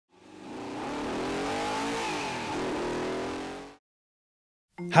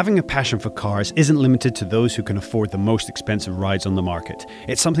Having a passion for cars isn't limited to those who can afford the most expensive rides on the market.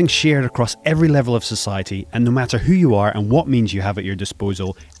 It's something shared across every level of society, and no matter who you are and what means you have at your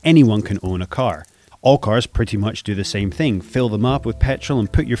disposal, anyone can own a car. All cars pretty much do the same thing: fill them up with petrol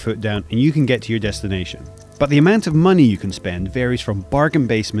and put your foot down and you can get to your destination. But the amount of money you can spend varies from bargain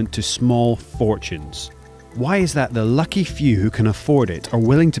basement to small fortunes. Why is that the lucky few who can afford it are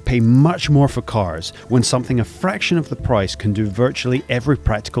willing to pay much more for cars when something a fraction of the price can do virtually every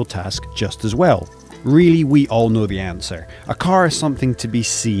practical task just as well? Really, we all know the answer. A car is something to be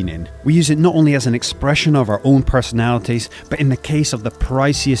seen in. We use it not only as an expression of our own personalities, but in the case of the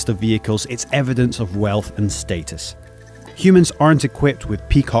priciest of vehicles, it's evidence of wealth and status. Humans aren't equipped with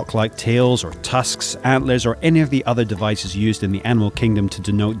peacock-like tails or tusks, antlers, or any of the other devices used in the animal kingdom to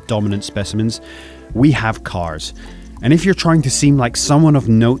denote dominant specimens. We have cars. And if you're trying to seem like someone of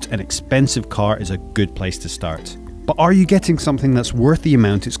note, an expensive car is a good place to start. But are you getting something that's worth the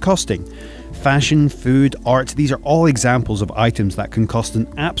amount it's costing? Fashion, food, art, these are all examples of items that can cost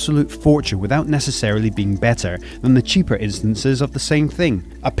an absolute fortune without necessarily being better than the cheaper instances of the same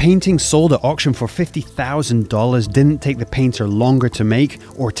thing. A painting sold at auction for $50,000 didn't take the painter longer to make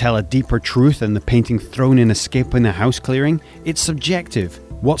or tell a deeper truth than the painting thrown in escaping a house clearing. It's subjective.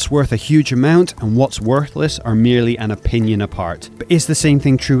 What's worth a huge amount and what's worthless are merely an opinion apart. But is the same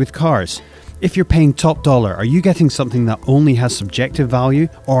thing true with cars? If you're paying top dollar, are you getting something that only has subjective value,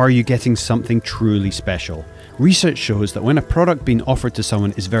 or are you getting something truly special? Research shows that when a product being offered to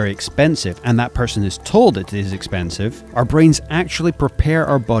someone is very expensive and that person is told it is expensive, our brains actually prepare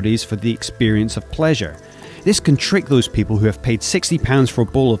our bodies for the experience of pleasure. This can trick those people who have paid £60 for a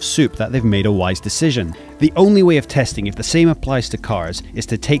bowl of soup that they've made a wise decision. The only way of testing if the same applies to cars is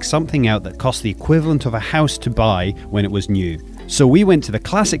to take something out that cost the equivalent of a house to buy when it was new. So we went to the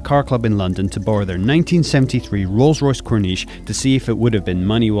Classic Car Club in London to borrow their 1973 Rolls-Royce Corniche to see if it would have been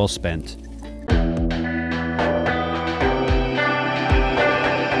money well spent.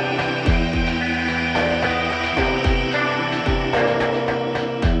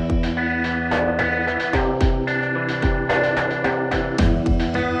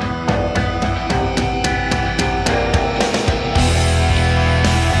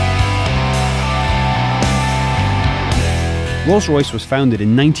 Rolls-Royce was founded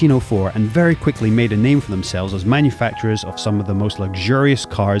in 1904 and very quickly made a name for themselves as manufacturers of some of the most luxurious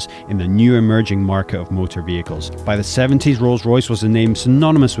cars in the new emerging market of motor vehicles. By the 70s, Rolls-Royce was a name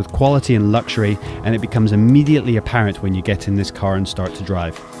synonymous with quality and luxury, and it becomes immediately apparent when you get in this car and start to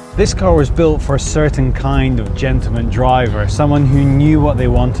drive. This car was built for a certain kind of gentleman driver, someone who knew what they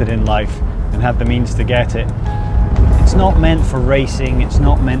wanted in life and had the means to get it. It's not meant for racing, it's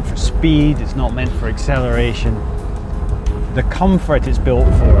not meant for speed, it's not meant for acceleration. The comfort it's built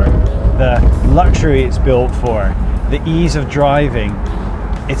for, the luxury it's built for, the ease of driving,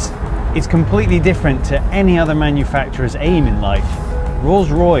 it's completely different to any other manufacturer's aim in life.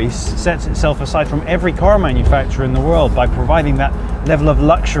 Rolls-Royce sets itself aside from every car manufacturer in the world by providing that level of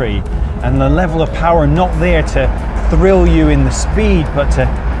luxury and the level of power not there to thrill you in the speed, but to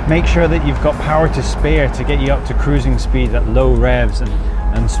make sure that you've got power to spare to get you up to cruising speed at low revs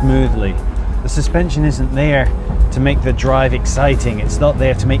and smoothly. The suspension isn't there to make the drive exciting, it's not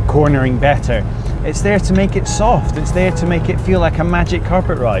there to make cornering better, it's there to make it soft, it's there to make it feel like a magic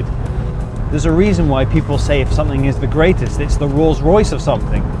carpet ride. There's a reason why people say if something is the greatest, it's the Rolls-Royce of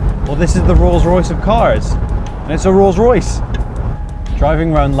something. Well, this is the Rolls-Royce of cars, and it's a Rolls-Royce.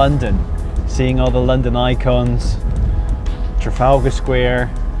 Driving around London, seeing all the London icons, Trafalgar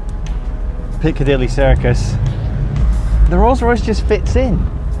Square, Piccadilly Circus, the Rolls-Royce just fits in.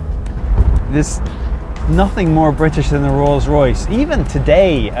 There's nothing more British than the Rolls-Royce. Even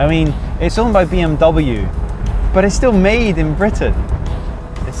today, I mean, it's owned by BMW, but it's still made in Britain.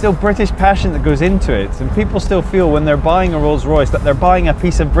 It's still British passion that goes into it, and people still feel when they're buying a Rolls-Royce that they're buying a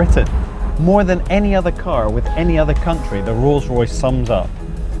piece of Britain. More than any other car with any other country, the Rolls-Royce sums up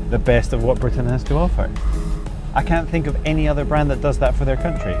the best of what Britain has to offer. I can't think of any other brand that does that for their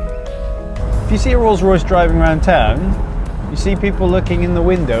country. If you see a Rolls-Royce driving around town, you see people looking in the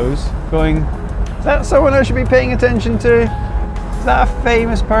windows going, is that someone I should be paying attention to? Is that a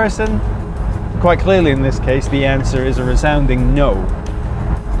famous person? Quite clearly in this case the answer is a resounding no.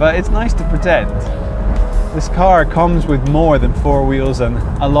 But it's nice to pretend. This car comes with more than four wheels and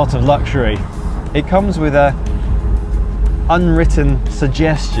a lot of luxury. It comes with a unwritten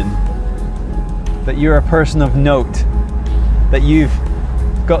suggestion that you're a person of note, that you've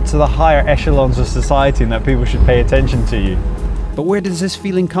got to the higher echelons of society and that people should pay attention to you. But where does this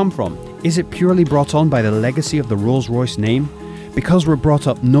feeling come from? Is it purely brought on by the legacy of the Rolls-Royce name? Because we're brought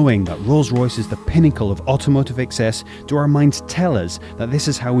up knowing that Rolls-Royce is the pinnacle of automotive excess, do our minds tell us that this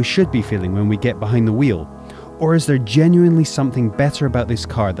is how we should be feeling when we get behind the wheel? Or is there genuinely something better about this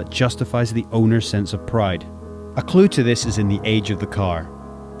car that justifies the owner's sense of pride? A clue to this is in the age of the car.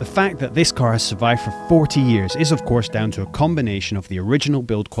 The fact that this car has survived for 40 years is of course down to a combination of the original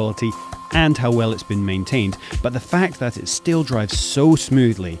build quality and how well it's been maintained, but the fact that it still drives so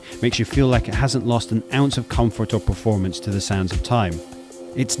smoothly makes you feel like it hasn't lost an ounce of comfort or performance to the sands of time.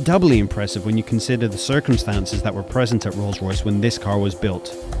 It's doubly impressive when you consider the circumstances that were present at Rolls-Royce when this car was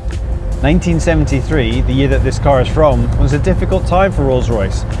built. 1973, the year that this car is from, was a difficult time for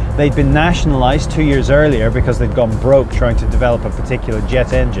Rolls-Royce. They'd been nationalised 2 years earlier because they'd gone broke trying to develop a particular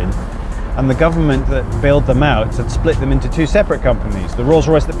jet engine, and the government that bailed them out had split them into two separate companies, the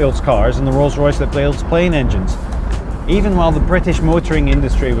Rolls-Royce that builds cars and the Rolls-Royce that builds plane engines. Even while the British motoring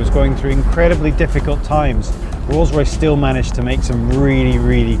industry was going through incredibly difficult times, Rolls-Royce still managed to make some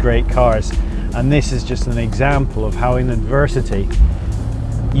really great cars, and this is just an example of how in adversity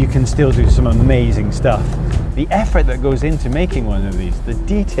you can still do some amazing stuff. The effort that goes into making one of these, the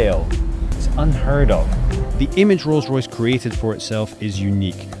detail, is unheard of. The image Rolls-Royce created for itself is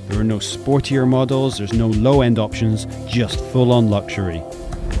unique. There are no sportier models, there's no low-end options, just full-on luxury.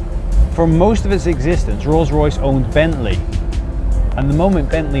 For most of its existence, Rolls-Royce owned Bentley, and the moment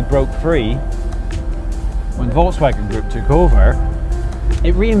Bentley broke free, when Volkswagen Group took over,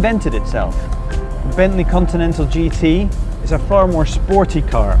 it reinvented itself. The Bentley Continental GT is a far more sporty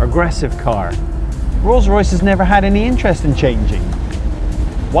car, aggressive car. Rolls-Royce has never had any interest in changing.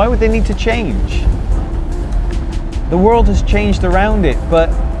 Why would they need to change? The world has changed around it, but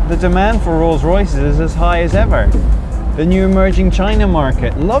the demand for Rolls-Royces is as high as ever. The new emerging China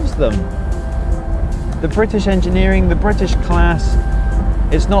market loves them. The British engineering, the British class,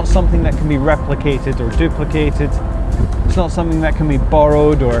 it's not something that can be replicated or duplicated. It's not something that can be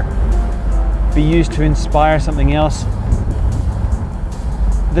borrowed or be used to inspire something else.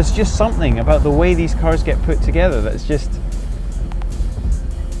 There's just something about the way these cars get put together that's just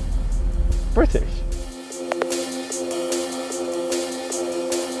British.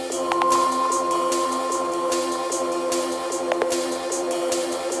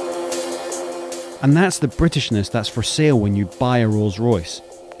 And that's the Britishness that's for sale when you buy a Rolls-Royce.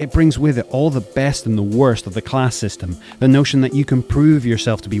 It brings with it all the best and the worst of the class system, the notion that you can prove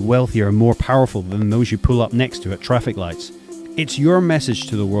yourself to be wealthier and more powerful than those you pull up next to at traffic lights. It's your message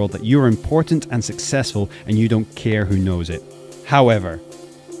to the world that you're important and successful and you don't care who knows it. However,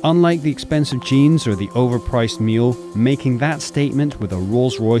 unlike the expensive jeans or the overpriced meal, making that statement with a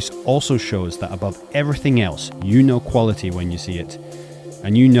Rolls-Royce also shows that above everything else, you know quality when you see it.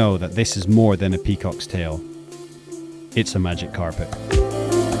 And you know that this is more than a peacock's tail. It's a magic carpet.